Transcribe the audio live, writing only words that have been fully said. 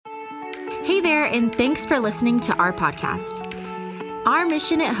Hey there, and thanks for listening to our podcast. Our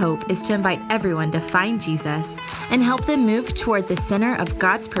mission at Hope is to invite everyone to find Jesus and help them move toward the center of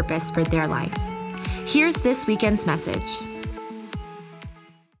God's purpose for their life. Here's this weekend's message.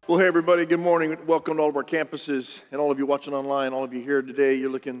 Well, hey, everybody. Good morning. Welcome to all of our campuses and all of you watching online, all of you here today. You're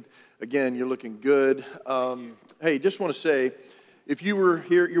looking good. Hey, just want to say, if you were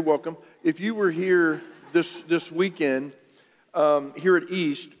here, you're welcome. If you were here this weekend, here at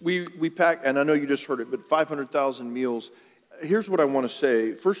East, we packed, and I know you just heard it, but 500,000 meals. Here's what I want to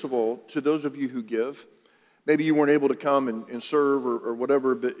say. First of all, to those of you who give, maybe you weren't able to come and serve or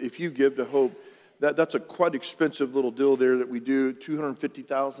whatever, but if you give to Hope, that's a quite expensive little deal there that we do,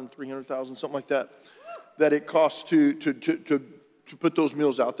 250,000, 300,000, something like that it costs to put those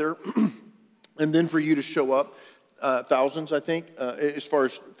meals out there. And then for you to show up, thousands, I think, as far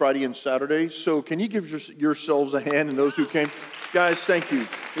as Friday and Saturday. So can you give yourselves a hand and those who came? Guys, thank you.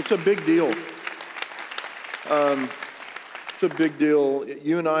 It's a big deal. It's a big deal.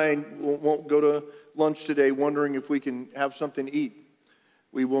 You and I won't go to lunch today wondering if we can have something to eat.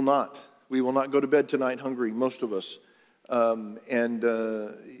 We will not. We will not go to bed tonight hungry, most of us.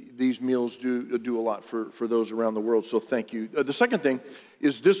 These meals do a lot for those around the world, so thank you. The second thing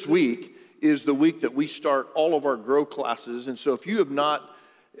is this week is the week that we start all of our Grow classes. And so if you have not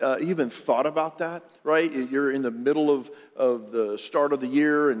even thought about that, right? You're in the middle of the start of the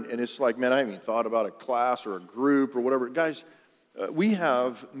year, and it's like, man, I haven't even thought about a class or a group or whatever. Guys, we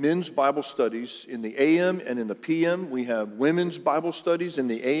have men's Bible studies in the AM and in the PM. We have women's Bible studies in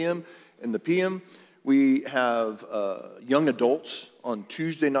the AM and the PM. We have young adults on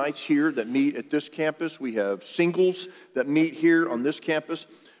Tuesday nights here that meet at this campus. We have singles that meet here on this campus.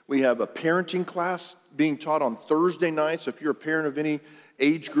 We have a parenting class being taught on Thursday nights. If you're a parent of any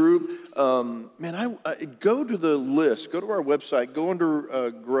age group, I go to the list, go to our website, go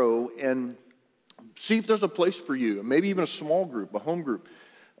under Grow, and see if there's a place for you, maybe even a small group, a home group.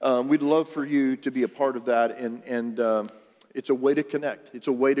 We'd love for you to be a part of that, and it's a way to connect. It's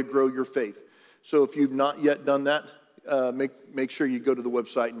a way to grow your faith. So if you've not yet done that, make sure you go to the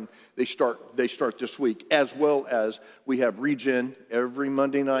website, and they start this week, as well as we have Regen every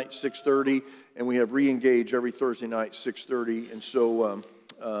Monday night, 6:30, and we have Re-Engage every Thursday night, 6:30. And so,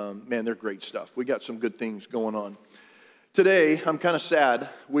 they're great stuff. We got some good things going on. Today, I'm kind of sad.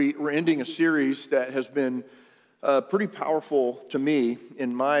 We're ending a series that has been pretty powerful to me.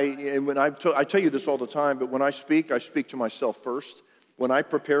 And when I tell you this all the time, but when I speak to myself first. When I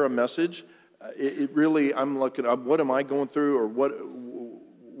prepare a message, it really, I'm looking at what am I going through, or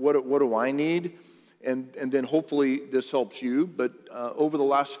what do I need, and then hopefully this helps you. But over the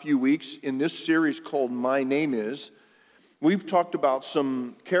last few weeks in this series called My Name Is, we've talked about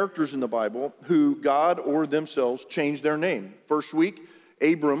some characters in the Bible who God or themselves changed their name. First week,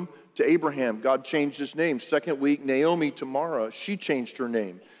 Abram to Abraham, God changed his name. Second week, Naomi to Mara, she changed her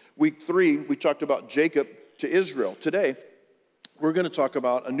name. Week 3, we talked about Jacob to Israel. Today, we're going to talk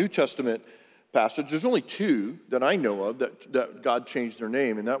about a New Testament passage. There's only 2 that I know of that God changed their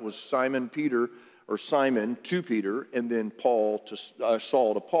name, and that was Simon to Peter, and then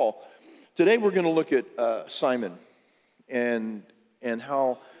Saul to Paul. Today we're going to look at Simon and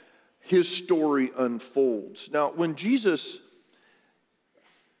how his story unfolds. Now, when Jesus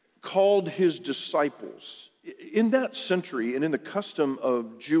called his disciples, in that century and in the custom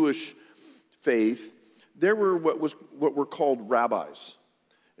of Jewish faith, there were what were called rabbis.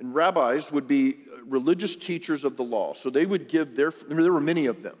 And rabbis would be religious teachers of the law. So they would give there were many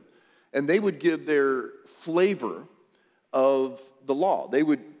of them, and they would give their flavor of the law. They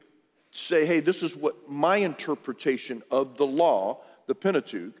would say, hey, this is what my interpretation of the law, the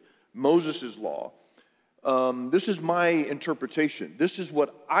Pentateuch, Moses' law, this is my interpretation. This is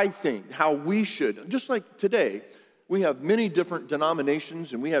what I think, how we should. Just like today, we have many different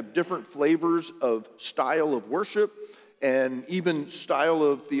denominations, and we have different flavors of style of worship, and even style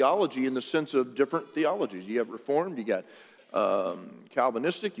of theology in the sense of different theologies. You have Reformed, you got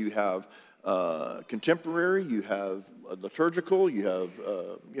Calvinistic, you have contemporary, you have liturgical, you have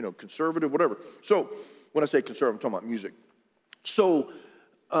conservative, whatever. So when I say conservative, I'm talking about music. So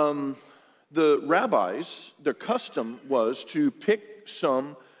the rabbis, their custom was to pick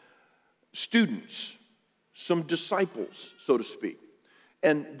some students, some disciples, so to speak.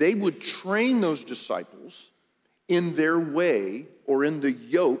 And they would train those disciples in their way or in the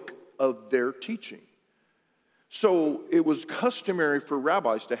yoke of their teaching. So it was customary for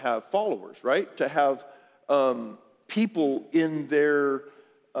rabbis to have followers, right? To have people in their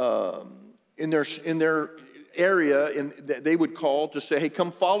area, and they would call to say, hey,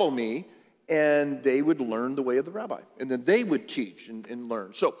 come follow me, and they would learn the way of the rabbi. And then they would teach and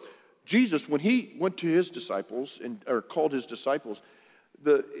learn. So Jesus, when he went to his disciples or called his disciples,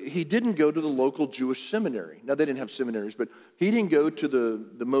 he didn't go to the local Jewish seminary. Now, they didn't have seminaries, but he didn't go to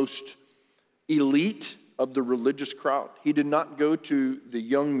the most elite of the religious crowd. He did not go to the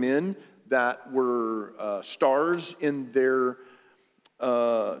young men that were stars in their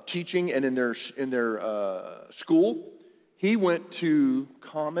teaching and in their school. He went to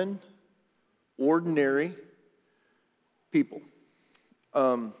common, ordinary people.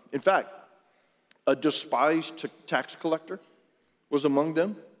 In fact, a despised tax collector was among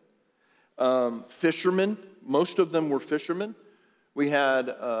them. Fishermen, most of them were fishermen. We had,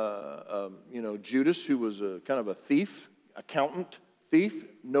 Judas, who was a kind of a thief, accountant thief.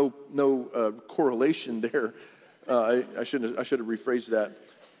 No correlation there. I should have rephrased that.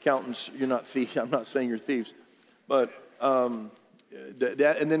 Accountants, you're not thieves. I'm not saying you're thieves, but and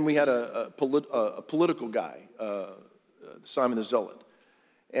then we had a political guy, Simon the Zealot.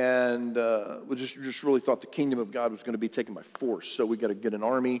 And we just really thought the kingdom of God was going to be taken by force. So we got to get an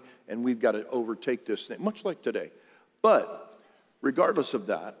army, and we've got to overtake this thing, much like today. But regardless of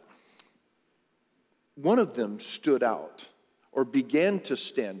that, one of them stood out or began to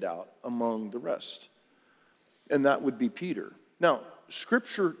stand out among the rest, and that would be Peter. Now,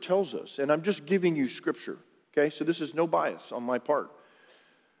 Scripture tells us, and I'm just giving you Scripture, okay? So this is no bias on my part.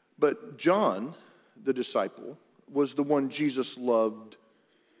 But John, the disciple, was the one Jesus loved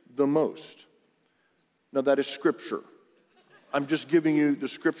the most. Now that is Scripture. I'm just giving you the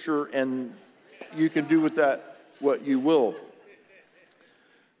Scripture, and you can do with that what you will.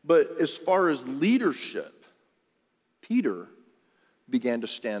 But as far as leadership, Peter began to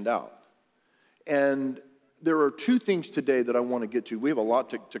stand out. And there are two things today that I want to get to. We have a lot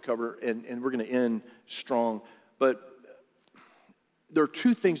to cover, and we're going to end strong. But there are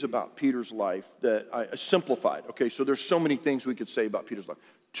two things about Peter's life that I simplified. Okay, so there's so many things we could say about Peter's life.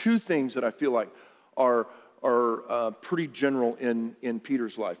 Two things that I feel like are pretty general in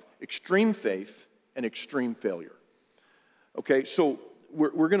Peter's life: extreme faith and extreme failure. Okay, so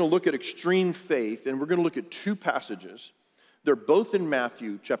we're going to look at extreme faith, and we're going to look at two passages. They're both in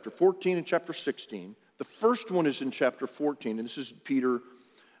Matthew chapter 14 and chapter 16. The first one is in chapter 14, and this is Peter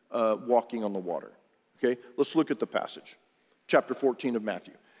walking on the water. Okay, let's look at the passage. Chapter 14 of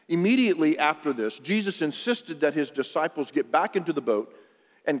Matthew. Immediately after this, Jesus insisted that his disciples get back into the boat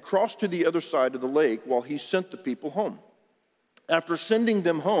and cross to the other side of the lake while he sent the people home. After sending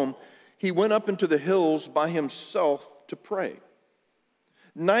them home, he went up into the hills by himself to pray.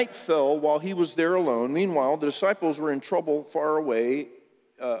 Night fell while he was there alone. Meanwhile, the disciples were in trouble far away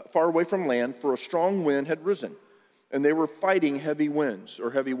from land, for a strong wind had risen, and they were fighting heavy winds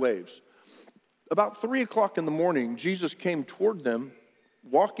or heavy waves. About 3 o'clock in the morning, Jesus came toward them,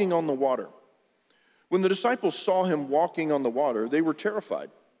 walking on the water. When the disciples saw him walking on the water, they were terrified.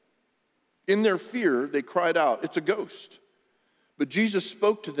 In their fear, they cried out, "It's a ghost." But Jesus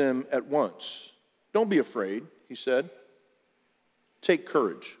spoke to them at once. "Don't be afraid," he said. "Take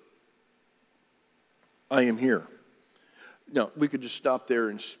courage. I am here." Now, we could just stop there,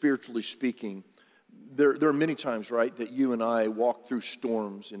 and spiritually speaking, there are many times, right, that you and I walk through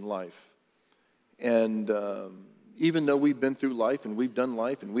storms in life. And even though we've been through life and we've done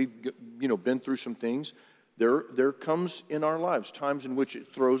life and we've been through some things, there comes in our lives times in which it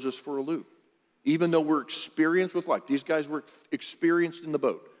throws us for a loop. Even though we're experienced with life. These guys were experienced in the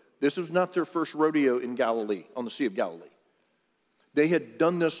boat. This was not their first rodeo in Galilee, on the Sea of Galilee. They had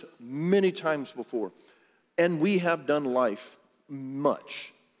done this many times before. And we have done life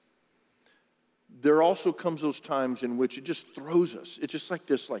much. There also comes those times in which it just throws us. It's just like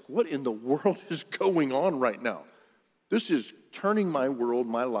this, like, what in the world is going on right now? This is turning my world,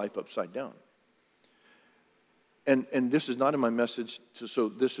 my life upside down. And this is not in my message, so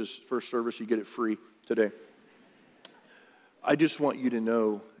this is first service, you get it free today. I just want you to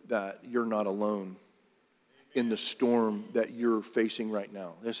know that you're not alone in the storm that you're facing right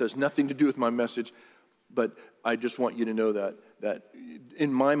now. This has nothing to do with my message, but I just want you to know that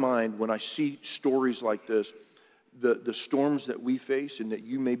in my mind, when I see stories like this, the storms that we face and that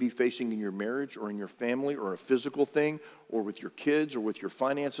you may be facing in your marriage or in your family or a physical thing or with your kids or with your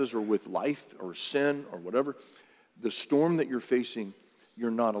finances or with life or sin or whatever, the storm that you're facing,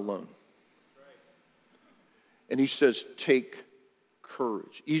 you're not alone. And he says, take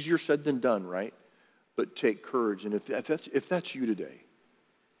courage. Easier said than done, right? But take courage. And if that's you today,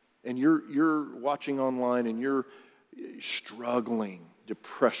 and you're watching online and you're struggling,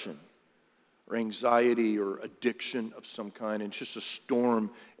 depression or anxiety or addiction of some kind, and it's just a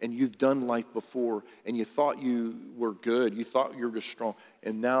storm, and you've done life before, and you thought you were good, you thought you were just strong,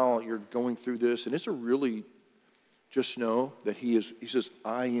 and now you're going through this, and it's a really just know that he says,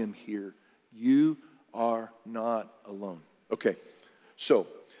 I am here. You are not alone. Okay, so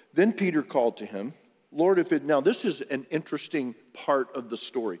then Peter called to him, Lord, now this is an interesting part of the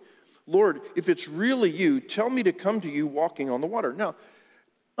story. Lord, if it's really you, tell me to come to you walking on the water. Now,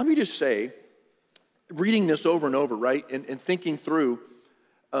 let me just say, reading this over and over, right, and thinking through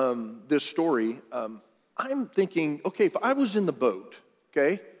this story, I'm thinking, okay, if I was in the boat,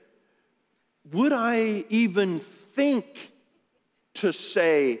 okay, would I even think to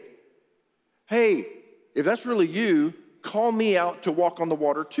say, hey, if that's really you, call me out to walk on the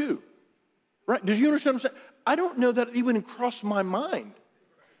water too? Right? Do you understand what I'm saying? I don't know that it even crossed my mind.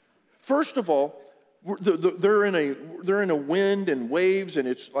 First of all, they're in a wind and waves, and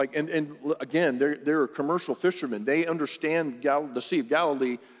it's like, and again, they're commercial fishermen. They understand the Sea of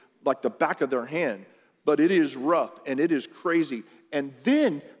Galilee like the back of their hand, but it is rough and it is crazy. And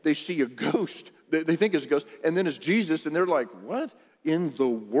then they see a ghost. They think it's a ghost, and then it's Jesus, and they're like, what in the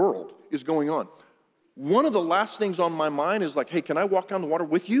world is going on? One of the last things on my mind is like, hey, can I walk on the water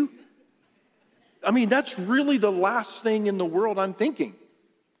with you? I mean, that's really the last thing in the world I'm thinking.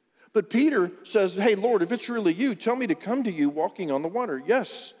 But Peter says, hey, Lord, if it's really you, tell me to come to you walking on the water.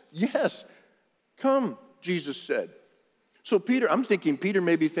 Yes, come, Jesus said. So I'm thinking Peter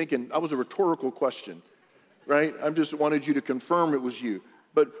may be thinking, that was a rhetorical question, right? I just wanted you to confirm it was you.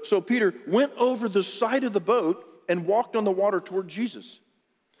 But so Peter went over the side of the boat and walked on the water toward Jesus.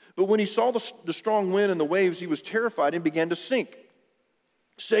 But when he saw the strong wind and the waves, he was terrified and began to sink.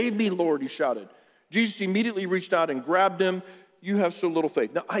 Save me, Lord, he shouted. Jesus immediately reached out and grabbed him. You have so little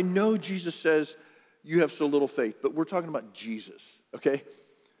faith. Now, I know Jesus says you have so little faith, but we're talking about Jesus, okay?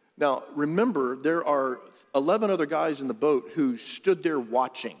 Now, remember, there are 11 other guys in the boat who stood there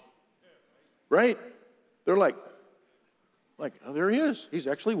watching, right? They're like, oh, there he is. He's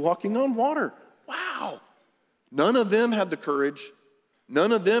actually walking on water. Wow. None of them had the courage.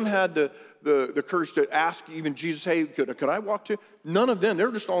 None of them had the courage to ask even Jesus, hey, could I walk too? None of them.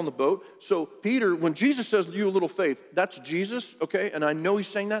 They're just all in the boat. So Peter, when Jesus says, you little faith, that's Jesus, okay? And I know he's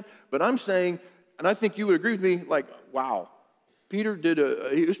saying that, but I'm saying, and I think you would agree with me, like, wow. Peter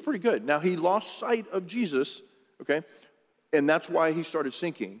he was pretty good. Now, he lost sight of Jesus, okay? And that's why he started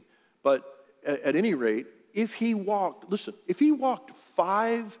sinking. But at any rate, if he walked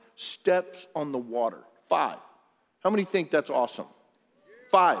 5 steps on the water, 5, how many think that's awesome?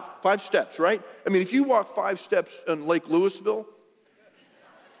 5 steps, right? I mean, if you walk 5 steps on Lake Louisville,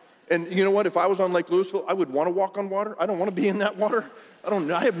 and you know what? If I was on Lake Louisville, I would want to walk on water. I don't want to be in that water. I don't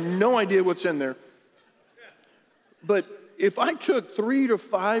know. I have no idea what's in there. But if I took 3 to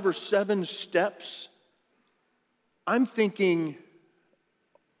 5 or 7 steps, I'm thinking,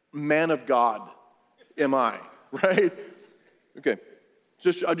 man of God, am I, right? Okay.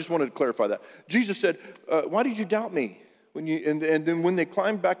 I just wanted to clarify that. Jesus said, why did you doubt me? And then when they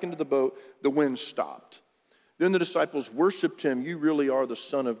climbed back into the boat, the wind stopped. Then the disciples worshiped him. You really are the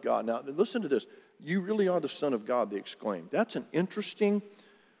Son of God. Now, listen to this. You really are the Son of God, they exclaimed. That's an interesting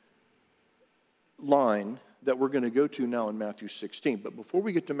line that we're going to go to now in Matthew 16. But before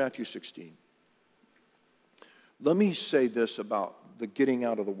we get to Matthew 16, let me say this about the getting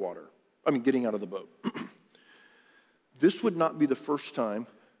out of the boat. This would not be the first time,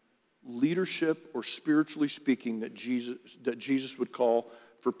 leadership or spiritually speaking, that Jesus would call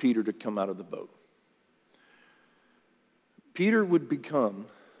for Peter to come out of the boat. Peter would become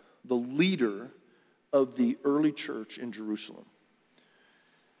the leader of the early church in Jerusalem.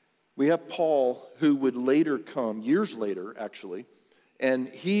 We have Paul, who would later come, years later actually, and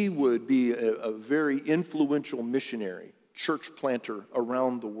he would be a very influential missionary, church planter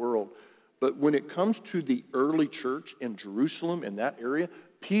around the world. But when it comes to the early church in Jerusalem, in that area,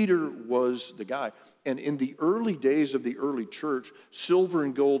 Peter was the guy. And in the early days of the early church, silver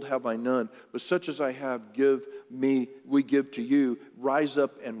and gold have I none, but such as I have we give to you. Rise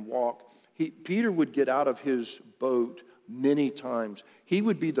up and walk. Peter would get out of his boat many times. He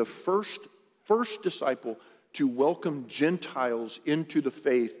would be the first disciple to welcome Gentiles into the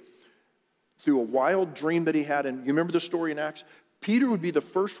faith through a wild dream that he had. And you remember the story in Acts? Peter would be the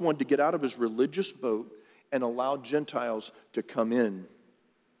first one to get out of his religious boat and allow Gentiles to come in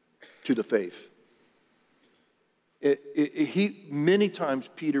to the faith. Many times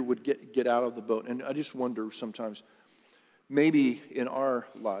Peter would get out of the boat. And I just wonder sometimes, maybe in our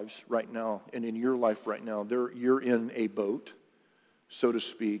lives right now and in your life right now, you're in a boat, so to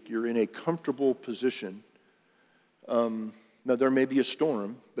speak. You're in a comfortable position. Now, there may be a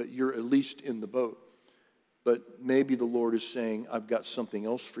storm, but you're at least in the boat. But maybe the Lord is saying, I've got something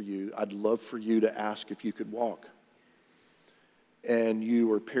else for you. I'd love for you to ask if you could walk. And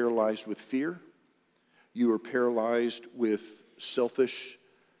you are paralyzed with fear. You are paralyzed with selfish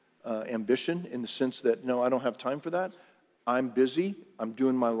ambition in the sense that, no, I don't have time for that. I'm busy. I'm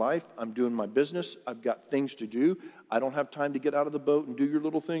doing my life. I'm doing my business. I've got things to do. I don't have time to get out of the boat and do your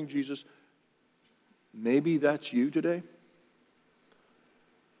little thing, Jesus. Maybe that's you today.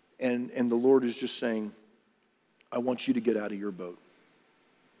 And the Lord is just saying, I want you to get out of your boat.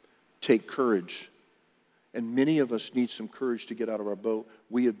 Take courage. And many of us need some courage to get out of our boat.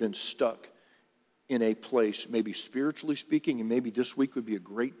 We have been stuck in a place, maybe spiritually speaking, and maybe this week would be a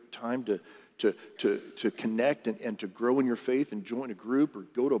great time to connect and to grow in your faith and join a group or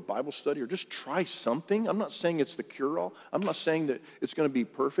go to a Bible study or just try something. I'm not saying it's the cure-all. I'm not saying that it's going to be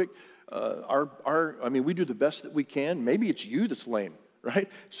perfect. We do the best that we can. Maybe it's you that's lame, right?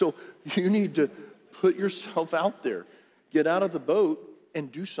 So you need to put yourself out there. Get out of the boat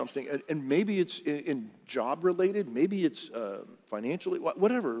and do something. And maybe it's in job related. Maybe it's financially,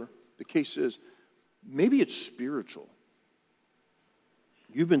 whatever the case is. Maybe it's spiritual.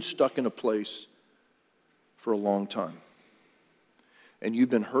 You've been stuck in a place for a long time. And you've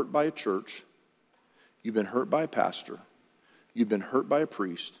been hurt by a church. You've been hurt by a pastor. You've been hurt by a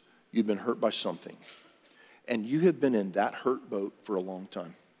priest. You've been hurt by something. And you have been in that hurt boat for a long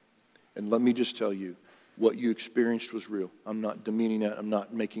time. And let me just tell you, what you experienced was real. I'm not demeaning that. I'm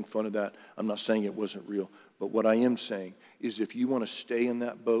not making fun of that. I'm not saying it wasn't real. But what I am saying is if you want to stay in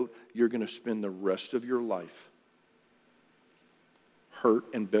that boat, you're going to spend the rest of your life hurt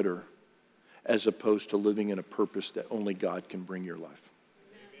and bitter as opposed to living in a purpose that only God can bring your life.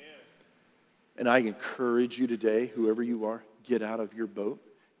 Amen. And I encourage you today, whoever you are, get out of your boat,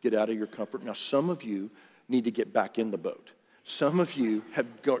 get out of your comfort. Now, some of you need to get back in the boat. Some of you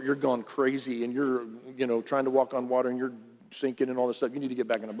you're gone crazy and you're trying to walk on water and you're sinking and all this stuff. You need to get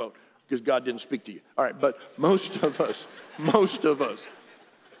back in the boat because God didn't speak to you. All right, but most of us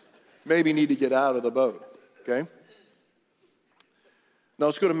maybe need to get out of the boat, okay? Now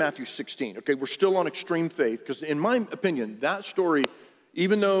let's go to Matthew 16. Okay, we're still on extreme faith because in my opinion, that story,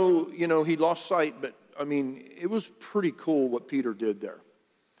 even though, he lost sight, but it was pretty cool what Peter did there.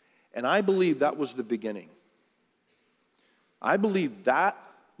 And I believe that was the beginning. I believe that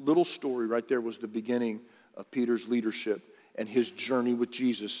little story right there was the beginning of Peter's leadership and his journey with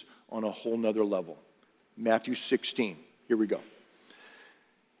Jesus on a whole nother level. Matthew 16, here we go.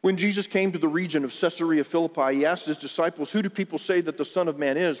 When Jesus came to the region of Caesarea Philippi, he asked his disciples, "Who do people say that the Son of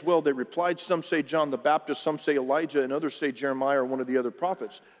Man is?" Well, they replied, "Some say John the Baptist, some say Elijah, and others say Jeremiah or one of the other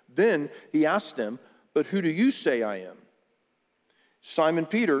prophets." Then he asked them, "But who do you say I am?" Simon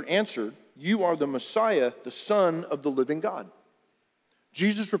Peter answered, "You are the Messiah, the Son of the living God."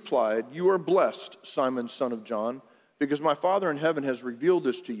 Jesus replied, "You are blessed, Simon, son of John, because my Father in heaven has revealed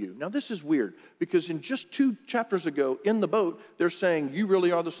this to you." Now this is weird, because in just 2 chapters ago in the boat, they're saying, "You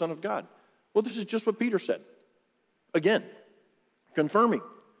really are the Son of God." Well, this is just what Peter said. Again, confirming.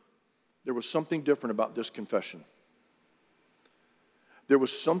 There was something different about this confession. There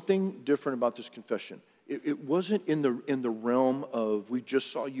was something different about this confession. It wasn't in the realm of, we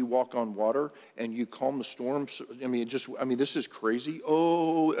just saw you walk on water and you calm the storms. This is crazy.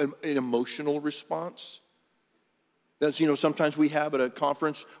 Oh, an emotional response. That's, sometimes we have at a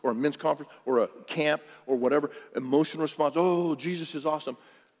conference or a men's conference or a camp or whatever, emotional response. Oh, Jesus is awesome.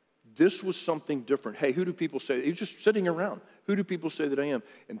 This was something different. Hey, who do people say? He was just sitting around. Who do people say that I am?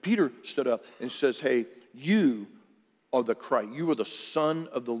 And Peter stood up and says, "Hey, you are the Christ. You are the Son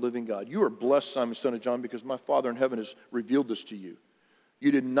of the living God. You are blessed, Simon, son of John, because my Father in heaven has revealed this to you. You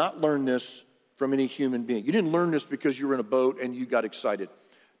did not learn this from any human being. You didn't learn this because you were in a boat and you got excited.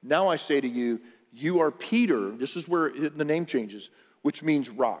 Now I say to you, you are Peter." This is where the name changes, which means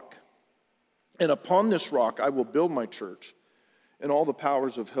rock. "And upon this rock I will build my church, and all the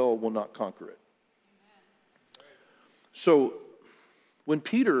powers of hell will not conquer it." So when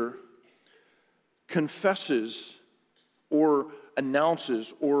Peter confesses or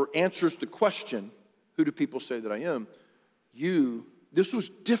announces or answers the question, "Who do people say that I am?" This was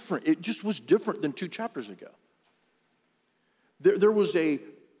different. It just was different than 2 chapters ago. There was a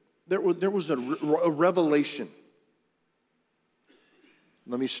revelation.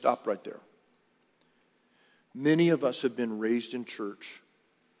 Let me stop right there. Many of us have been raised in church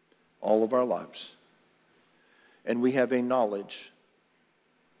all of our lives, and we have a knowledge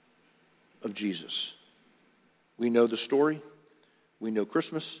of Jesus. We know the story. We know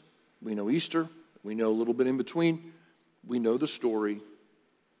Christmas. We know Easter. We know a little bit in between. We know the story.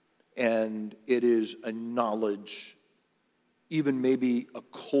 And it is a knowledge, even maybe a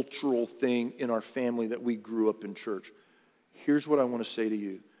cultural thing in our family that we grew up in church. Here's what I want to say to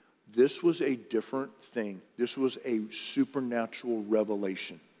you. This was a different thing. This was a supernatural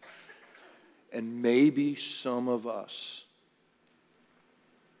revelation. And maybe some of us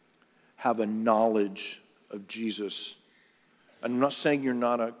have a knowledge of Jesus. I'm not saying you're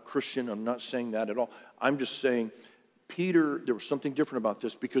not a Christian. I'm not saying that at all. I'm just saying, Peter, there was something different about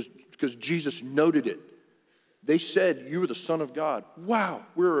this because Jesus noted it. They said, you are the Son of God. Wow,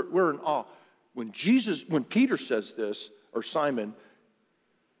 we're in awe. When Peter says this, or Simon,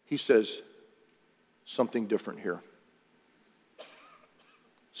 he says, something different here.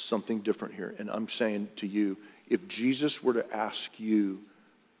 Something different here. And I'm saying to you, if Jesus were to ask you,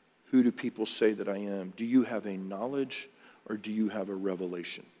 who do people say that I am? Do you have a knowledge or do you have a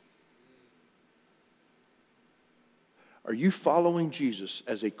revelation? Are you following Jesus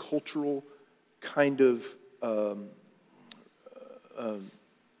as a cultural kind of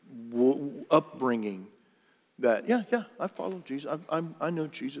upbringing that, yeah, I follow Jesus. I know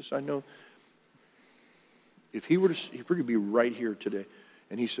Jesus. I know. If he were to be right here today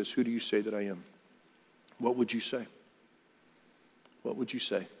and he says, who do you say that I am? What would you say? What would you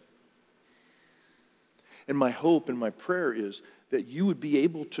say? And my hope and my prayer is that you would be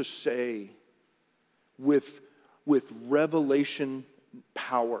able to say with revelation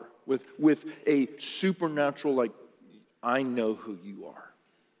power, with a supernatural, like, I know who you are.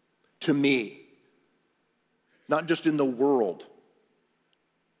 To me. Not just in the world.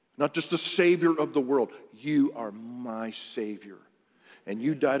 Not just the Savior of the world. You are my Savior. And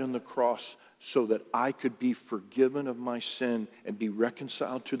you died on the cross so that I could be forgiven of my sin and be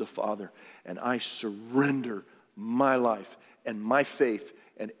reconciled to the Father. And I surrender my life and my faith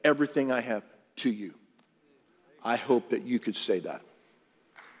and everything I have to you. I hope that you could say that.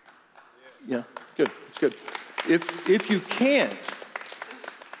 Yeah, good. It's good. If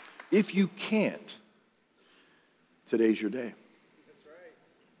you can't, today's your day. That's right.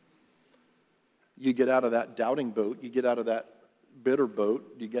 You get out of that doubting boat. You get out of that bitter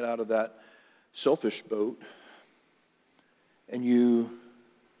boat. You get out of that selfish boat. And you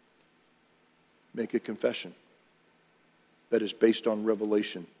make a confession that is based on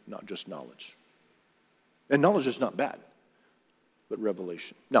revelation, not just knowledge. And knowledge is not bad, but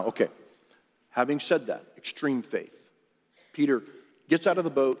revelation. Now, okay, having said that, extreme faith. Peter gets out of the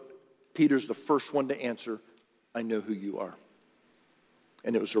boat. Peter's the first one to answer, I know who you are.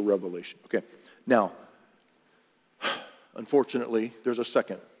 And it was a revelation. Okay, now, unfortunately, there's a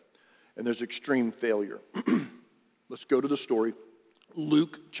second, and there's extreme failure. Let's go to the story.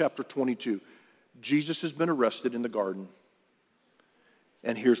 Luke chapter 22. Jesus has been arrested in the garden.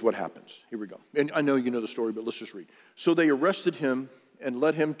 And here's what happens. Here we go. And I know you know the story, but let's just read. So they arrested him and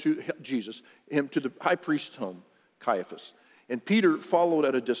led him to the high priest's home, Caiaphas. And Peter followed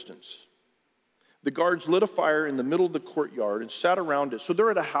at a distance. The guards lit a fire in the middle of the courtyard and sat around it. So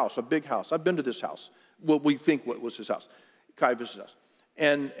they're at a house, a big house. I've been to this house. What we think what was his house, Caiaphas' house.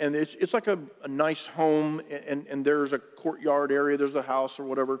 And it's like a nice home, and there's a courtyard area. There's the house or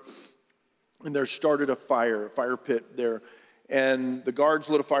whatever. And there started a fire pit there. And the guards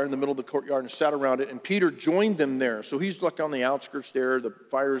lit a fire in the middle of the courtyard and sat around it. And Peter joined them there. So he's like on the outskirts there. The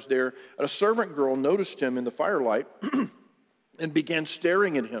fire's there. And a servant girl noticed him in the firelight and began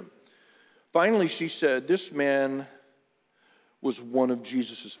staring at him. Finally, she said, this man was one of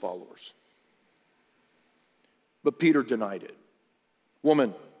Jesus' followers. But Peter denied it.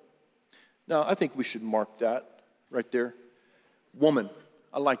 Woman. Now, I think we should mark that right there. Woman.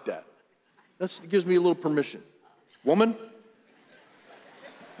 I like that. That gives me a little permission. Woman.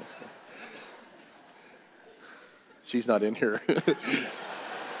 She's not in here.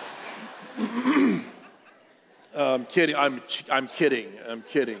 I'm kidding. I'm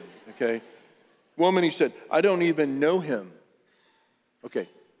kidding. Okay. Woman, he said, I don't even know him. Okay,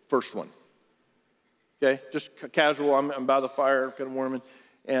 first one. Okay, just casual. I'm by the fire, kind of warming,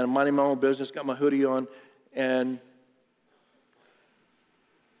 and I'm minding my own business. Got my hoodie on, and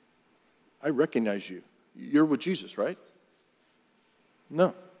I recognize you. You're with Jesus, right?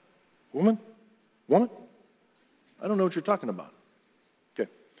 No, woman. I don't know what you're talking about. Okay.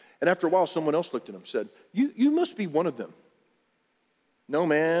 And after a while, someone else looked at him and said, you must be one of them. No,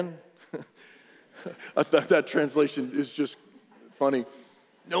 man. I thought that translation is just funny.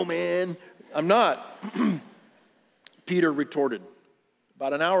 No, man, I'm not. Peter retorted.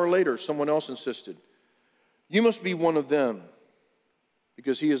 About an hour later, someone else insisted. You must be one of them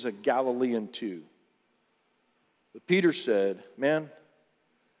because he is a Galilean too. But Peter said, man,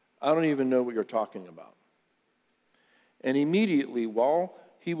 I don't even know what you're talking about. And immediately, while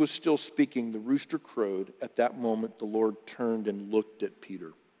he was still speaking, the rooster crowed. At that moment, the Lord turned and looked at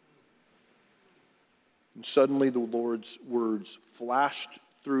Peter. And suddenly the Lord's words flashed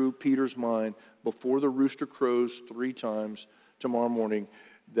through Peter's mind, before the rooster crows 3 times tomorrow morning,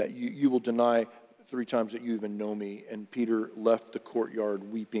 that you will deny 3 times that you even know me. And Peter left the courtyard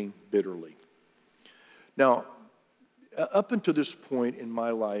weeping bitterly. Now, up until this point in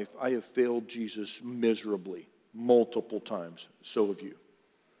my life, I have failed Jesus miserably, multiple times. So have you.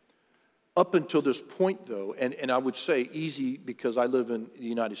 Up until this point, though, and I would say easy because I live in the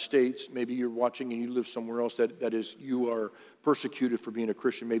United States. Maybe you're watching and you live somewhere else that is, you are persecuted for being a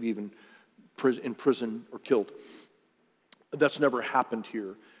Christian, maybe even in prison or killed. That's never happened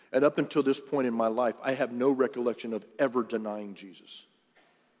here. And up until this point in my life, I have no recollection of ever denying Jesus.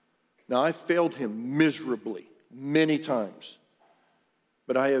 Now, I failed him miserably many times,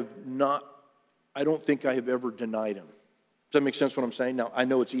 but I don't think I have ever denied him. Does that make sense what I'm saying? Now, I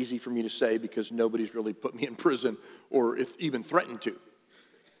know it's easy for me to say because nobody's really put me in prison or if even threatened to.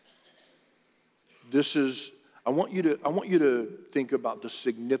 I want you to think about the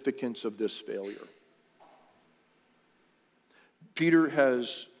significance of this failure. Peter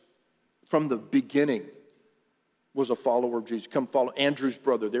has, from the beginning, was a follower of Jesus. Come follow Andrew's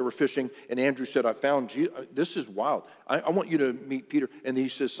brother. They were fishing, and Andrew said, I found Jesus. This is wild. I want you to meet Peter. And he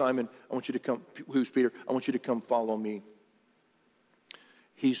says, Simon, I want you to come. Who's Peter? I want you to come follow me.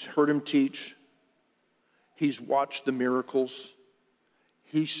 He's heard him teach. He's watched the miracles.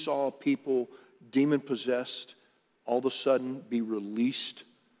 He saw people demon-possessed all of a sudden be released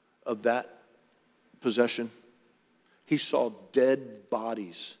of that possession. He saw dead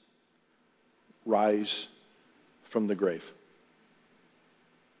bodies rise from the grave.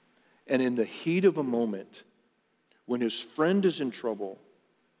 And in the heat of a moment, when his friend is in trouble,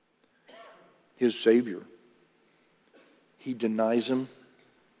 his Savior, he denies him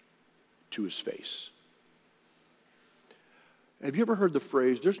to his face. Have you ever heard the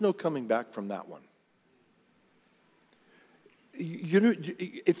phrase, there's no coming back from that one? You know,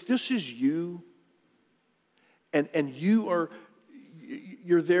 if this is you, and you're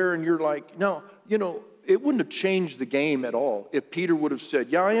there and you're like, no, you know, it wouldn't have changed the game at all if Peter would have said,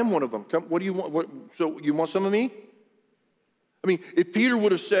 yeah, I am one of them. Come, what do you want? So you want some of me? I mean, if Peter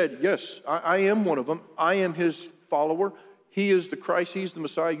would have said, yes, I am one of them. I am his follower. He is the Christ. He's the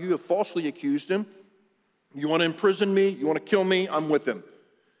Messiah. You have falsely accused him. You want to imprison me? You want to kill me? I'm with him.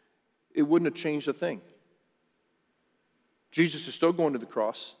 It wouldn't have changed a thing. Jesus is still going to the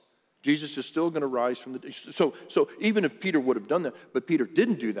cross. Jesus is still going to rise from the... So even if Peter would have done that, but Peter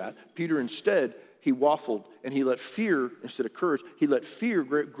didn't do that. Peter instead, he waffled and he let fear, instead of courage, he let fear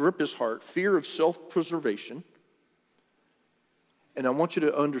grip his heart, fear of self-preservation. And I want you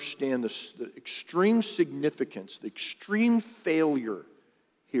to understand the extreme significance, the extreme failure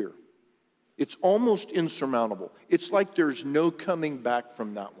here. It's almost insurmountable. It's like there's no coming back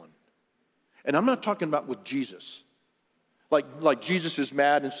from that one. And I'm not talking about with Jesus. Like Jesus is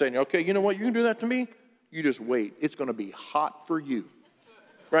mad and saying, okay, you know what, you can do that to me? You just wait. It's going to be hot for you.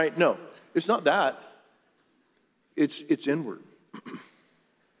 Right? No, it's not that. It's inward.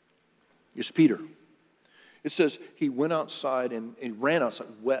 It's Peter. It says he went outside and ran outside,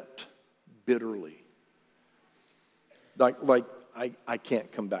 wept bitterly. Like I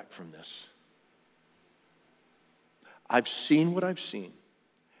can't come back from this. I've seen what I've seen.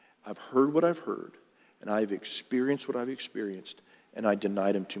 I've heard what I've heard. And I've experienced what I've experienced. And I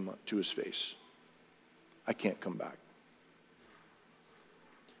denied him to his face. I can't come back.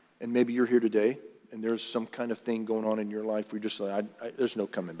 And maybe you're here today and there's some kind of thing going on in your life where you're just like, there's no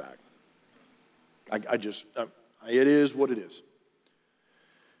coming back. It is what it is.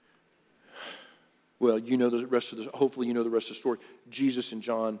 Well, you know the rest of the, hopefully you know the rest of the story. Jesus in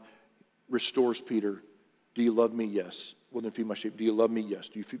John restores Peter. Do you love me? Yes. Well, then feed my sheep. Do you love me? Yes.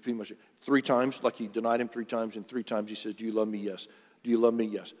 Do you feed my sheep? 3 times, like he denied him 3 times, and 3 times he says, do you love me? Yes. Do you love me?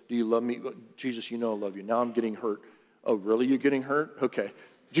 Yes. Do you love me? Jesus, you know I love you. Now I'm getting hurt. Oh, really? You're getting hurt? Okay.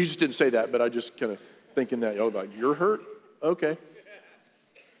 Jesus didn't say that, but I just kind of thinking that, like, you're hurt? Okay.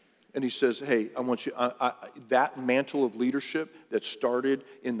 And he says, hey, I want you, that mantle of leadership that started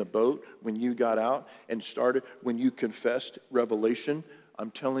in the boat when you got out and started when you confessed revelation,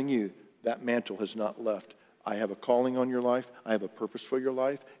 I'm telling you, that mantle has not left. I have a calling on your life. I have a purpose for your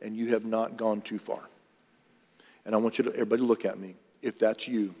life, and you have not gone too far. And I want you to, everybody look at me. If that's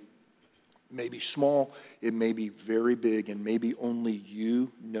you, it may be small, it may be very big, and maybe only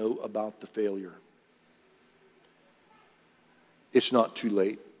you know about the failure. It's not too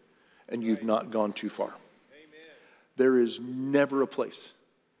late, and you've not gone too far. Amen. There is never a place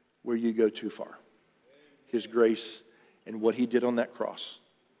where you go too far. His grace and what he did on that cross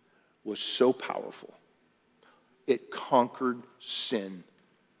was so powerful. It conquered sin,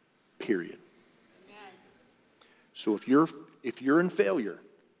 period. Amen. So if you're in failure,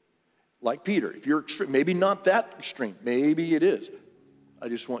 like Peter, if you're extreme, maybe not that extreme, maybe it is. I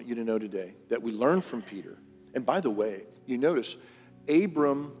just want you to know today that we learn from Peter. And by the way, you notice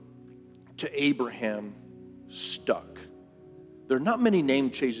Abram to Abraham stuck. There are not many name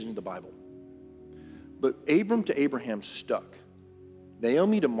changes in the Bible, but Abram to Abraham stuck.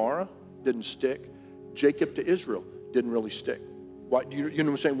 Naomi to Mara didn't stick. Jacob to Israel didn't really stick. Why, you know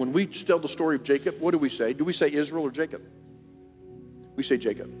what I'm saying? When we tell the story of Jacob, what do we say? Do we say Israel or Jacob? We say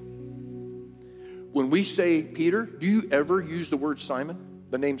Jacob. When we say Peter, do you ever use the word Simon,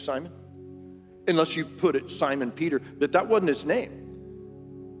 the name Simon? Unless you put it Simon Peter, that wasn't his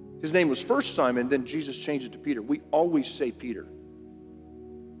name. His name was first Simon, then Jesus changed it to Peter. We always say Peter.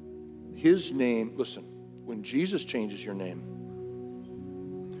 His name, listen, when Jesus changes your name,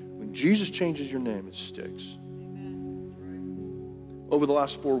 it sticks. Amen. Over the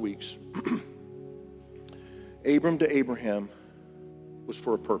last 4 weeks, Abram to Abraham was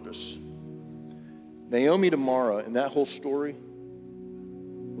for a purpose. Naomi to Mara, and that whole story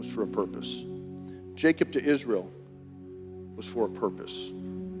was for a purpose. Jacob to Israel was for a purpose.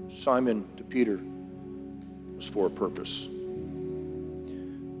 Simon to Peter was for a purpose.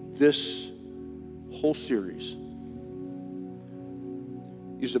 This whole series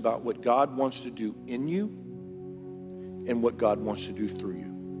is about what God wants to do in you and what God wants to do through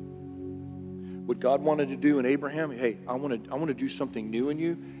you. What God wanted to do in Abraham, hey, I want to do something new in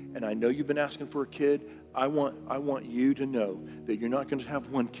you, and I know you've been asking for a kid. I want you to know that you're not going to have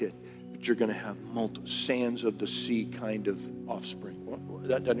one kid, but you're going to have multiple sands of the sea kind of offspring.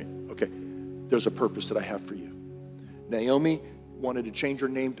 That doesn't, okay, there's a purpose that I have for you. Naomi wanted to change her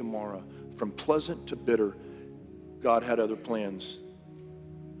name to Mara. From pleasant to bitter, God had other plans.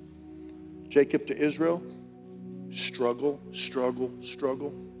 Jacob to Israel, struggle.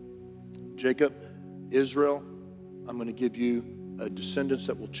 Jacob, Israel, I'm going to give you a descendants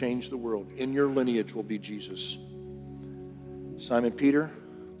that will change the world. In your lineage will be Jesus. Simon Peter,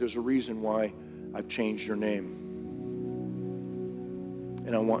 there's a reason why I've changed your name.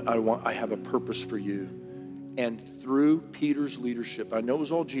 And I have a purpose for you. And through Peter's leadership, I know it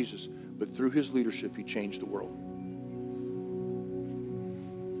was all Jesus, but through his leadership, he changed the world.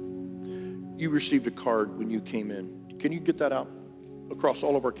 You received a card when you came in. Can you get that out across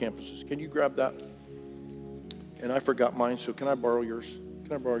all of our campuses? Can you grab that? And I forgot mine, so can I borrow yours?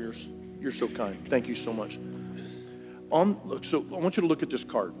 You're so kind. Thank you so much. So I want you to look at this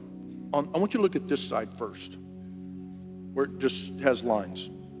card. I want you to look at this side first, where it just has lines.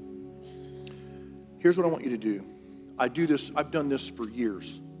 Here's what I want you to do. I've done this for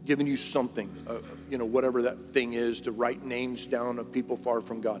years, giving you something, whatever that thing is, to write names down of people far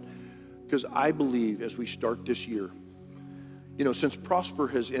from God. Because I believe as we start this year, since Prosper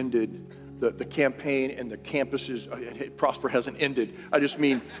has ended, the campaign and the campuses, Prosper hasn't ended. I just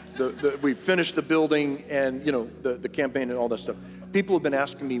mean we finished the building and, the campaign and all that stuff. People have been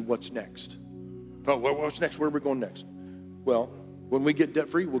asking me, what's next? Oh, what's next? Where are we going next? Well, when we get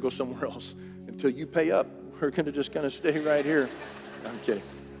debt-free, we'll go somewhere else. Until you pay up, we're going to just kind of stay right here. I'm kidding.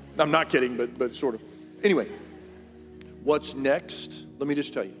 I'm not kidding, but sort of. Anyway, what's next? Let me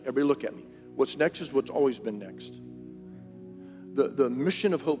just tell you. Everybody look at me. What's next is what's always been next. The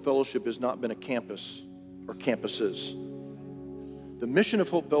mission of Hope Fellowship has not been a campus or campuses. The mission of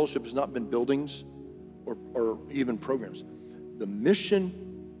Hope Fellowship has not been buildings or even programs. The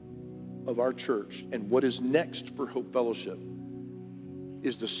mission of our church and what is next for Hope Fellowship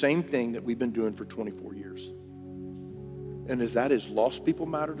is the same thing that we've been doing for 24 years. And that is lost people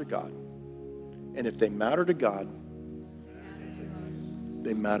matter to God. And if they matter to God,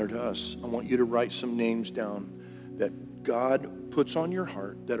 they matter to us. I want you to write some names down that God puts on your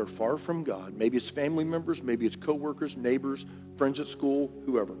heart that are far from God. Maybe it's family members, maybe it's coworkers, neighbors, friends at school,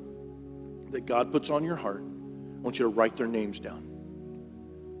 whoever. That God puts on your heart. I want you to write their names down.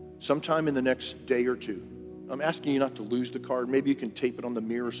 Sometime in the next day or two. I'm asking you not to lose the card. Maybe you can tape it on the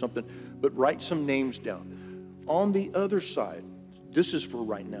mirror or something, but write some names down. On the other side, this is for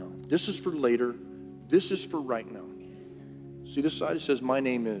right now. This is for later. This is for right now. See this side? It says, my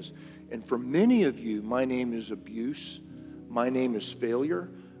name is. And for many of you, my name is abuse. My name is failure.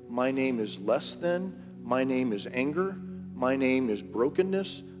 My name is less than. My name is anger. My name is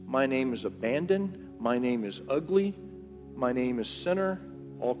brokenness. My name is abandoned. My name is ugly. My name is sinner.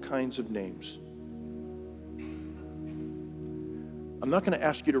 All kinds of names. I'm not going to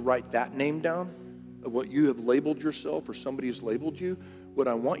ask you to write that name down of what you have labeled yourself or somebody has labeled you. What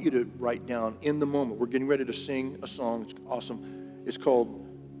I want you to write down in the moment. We're getting ready to sing a song. It's awesome. It's called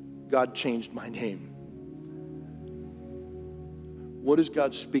God Changed My Name. What is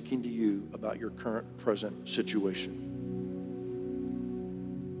God speaking to you about your current, present situation?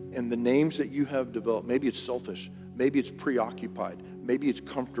 And the names that you have developed, maybe it's selfish, maybe it's preoccupied, Maybe it's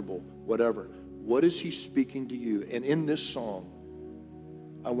comfortable, whatever. What is he speaking to you? And in this song,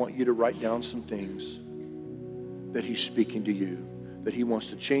 I want you to write down some things that he's speaking to you, that he wants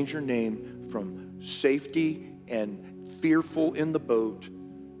to change your name from safety and fearful in the boat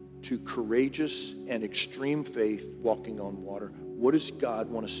to courageous and extreme faith walking on water. What does God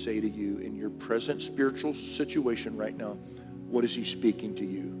want to say to you in your present spiritual situation right now? What is he speaking to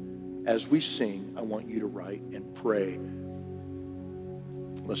you? As we sing, I want you to write and pray.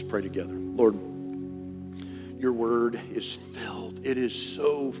 Let's pray together. Lord, your word is filled. It is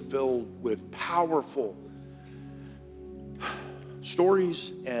so filled with powerful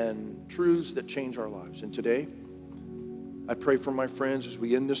stories and truths that change our lives. And today, I pray for my friends as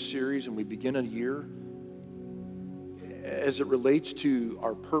we end this series and we begin a year, as it relates to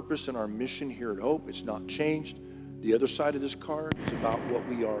our purpose and our mission here at Hope, it's not changed. The other side of this card is about what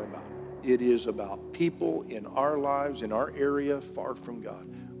we are about. It is about people in our lives, in our area, far from God.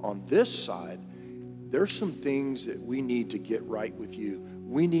 On this side, there's some things that we need to get right with you.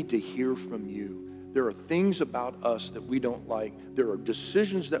 We need to hear from you. There are things about us that we don't like. There are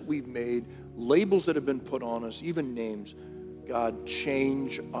decisions that we've made, labels that have been put on us, even names. God,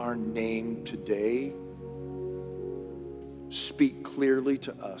 change our name today. Speak clearly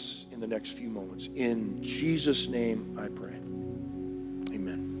to us in the next few moments. In Jesus' name I pray.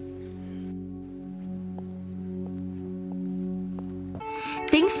 Amen.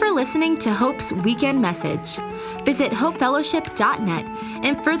 Thanks for listening to Hope's Weekend Message. Visit hopefellowship.net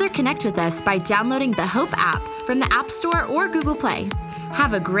and further connect with us by downloading the Hope app from the App Store or Google Play.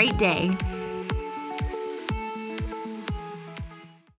 Have a great day.